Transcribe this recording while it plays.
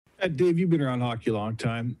Dave, you've been around hockey a long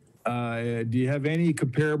time. Do you have any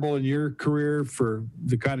comparable in your career for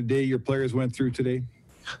the kind of day your players went through today?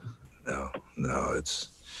 No,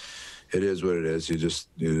 it is what it is. You just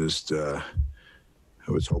I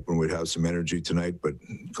was hoping we'd have some energy tonight, but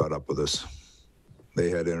caught up with us. They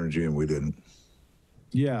had energy and we didn't.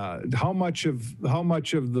 Yeah. How much of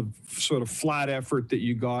the sort of flat effort that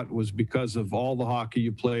you got was because of all the hockey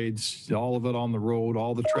you played, all of it on the road,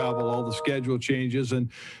 all the travel, all the schedule changes, and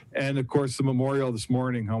of course the Memorial this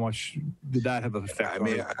morning? How much did that have an effect? I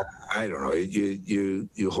mean, I don't know.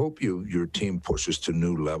 You hope your team pushes to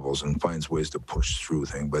new levels and finds ways to push through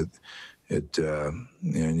things, but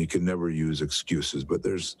and you can never use excuses. But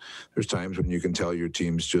there's times when you can tell your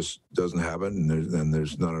team's just doesn't have it, and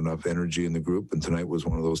there's not enough energy in the group. And tonight was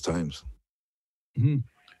one of those times. Mm-hmm.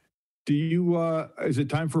 Do you? Is it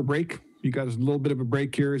time for a break? You got a little bit of a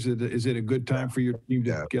break here. Is it a good time for your team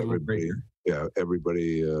to get a little break here? Yeah,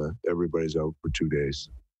 everybody's out for 2 days.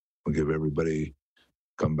 We'll give everybody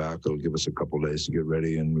come back. It'll give us a couple days to get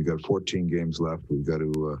ready, and we got 14 games left. We've got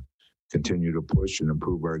to continue to push and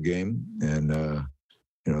improve our game. And,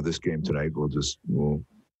 this game tonight, we'll,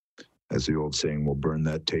 as the old saying, we'll burn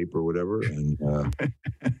that tape or whatever and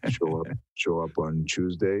show up on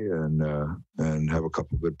Tuesday and have a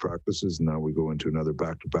couple good practices. And now we go into another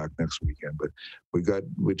back-to-back next weekend. But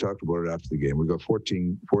we talked about it after the game. We got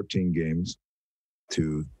 14 games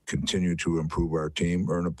to continue to improve our team,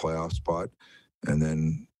 earn a playoff spot. And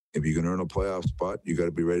then if you can earn a playoff spot, you got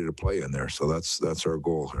to be ready to play in there. So that's our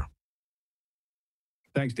goal here.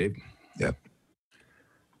 Thanks, Dave. Yeah.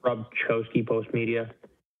 Rob Chowski, Post Media.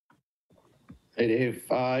 Hey, Dave,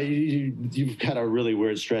 you've got a really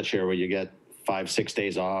weird stretch here where you get 5-6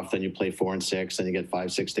 days off, then you play 4 and 6, then you get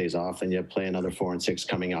 5-6 days off, and you play another 4 and 6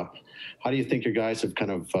 coming up. How do you think your guys have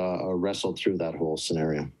kind of wrestled through that whole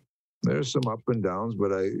scenario? There's some up and downs, but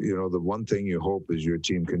the one thing you hope is your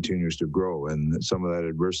team continues to grow, and some of that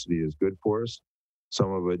adversity is good for us.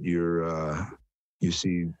 Some of it you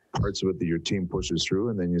see parts of it that your team pushes through,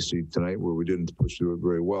 and then you see tonight where we didn't push through it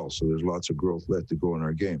very well. So there's lots of growth left to go in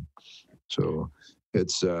our game. So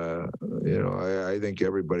it's, I think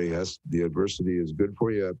everybody the adversity is good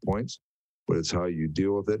for you at points, but it's how you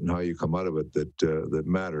deal with it and how you come out of it that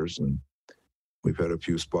matters. And we've had a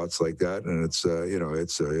few spots like that, and it's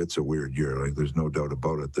a weird year. Like, there's no doubt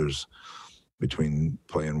about it. There's between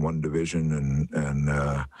playing one division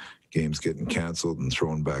and games getting canceled and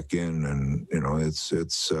thrown back in, and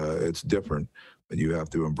it's different. But you have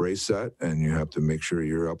to embrace that, and you have to make sure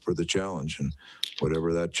you're up for the challenge. And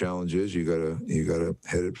whatever that challenge is, you gotta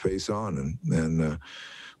head it face on. And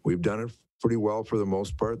we've done it pretty well for the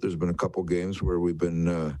most part. There's been a couple games where we've been.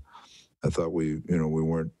 I thought we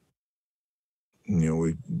weren't.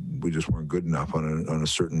 We just weren't good enough on a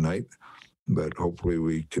certain night. But hopefully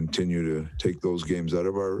we continue to take those games out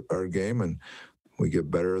of our game, and we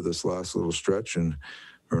get better this last little stretch and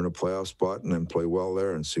earn a playoff spot and then play well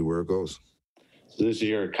there and see where it goes. So this is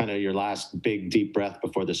your last big deep breath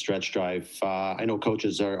before the stretch drive. I know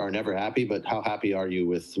coaches are never happy, but how happy are you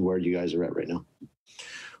with where you guys are at right now?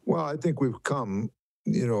 Well, I think we've come,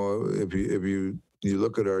 if you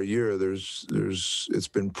look at our year, it's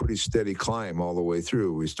been pretty steady climb all the way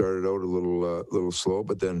through. We started out a little slow,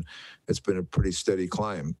 but then it's been a pretty steady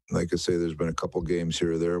climb. Like I say, there's been a couple games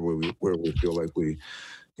here or there where we feel like we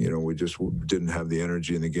just didn't have the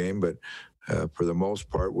energy in the game. But for the most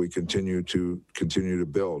part, we continue to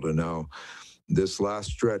build. And now this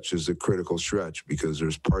last stretch is a critical stretch because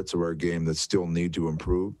there's parts of our game that still need to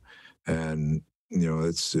improve, and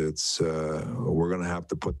we're going to have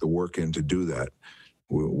to put the work in to do that.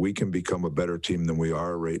 We can become a better team than we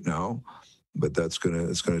are right now, but it's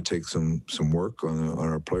going to take some work on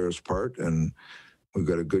our players' part, and we've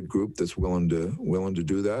got a good group that's willing to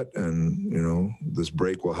do that. And this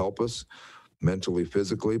break will help us mentally,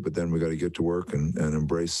 physically, but then we got to get to work and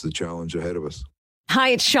embrace the challenge ahead of us. Hi,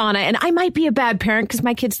 it's Shauna, and I might be a bad parent because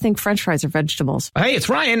my kids think French fries are vegetables. Hey, it's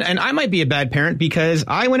Ryan, and I might be a bad parent because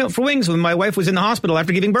I went out for wings when my wife was in the hospital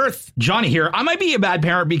after giving birth. Johnny here. I might be a bad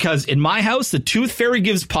parent because in my house, the tooth fairy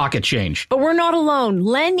gives pocket change. But we're not alone.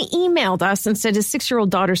 Len emailed us and said his 6-year-old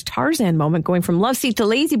daughter's Tarzan moment going from love seat to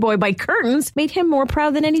lazy boy by curtains made him more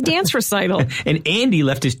proud than any dance recital. And Andy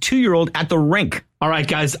left his 2-year-old at the rink. All right,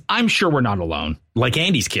 guys, I'm sure we're not alone. Like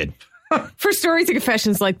Andy's kid. For stories and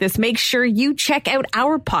confessions like this, make sure you check out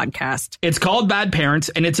our podcast. It's called Bad Parents,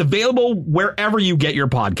 and it's available wherever you get your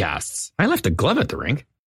podcasts. I left a glove at the rink.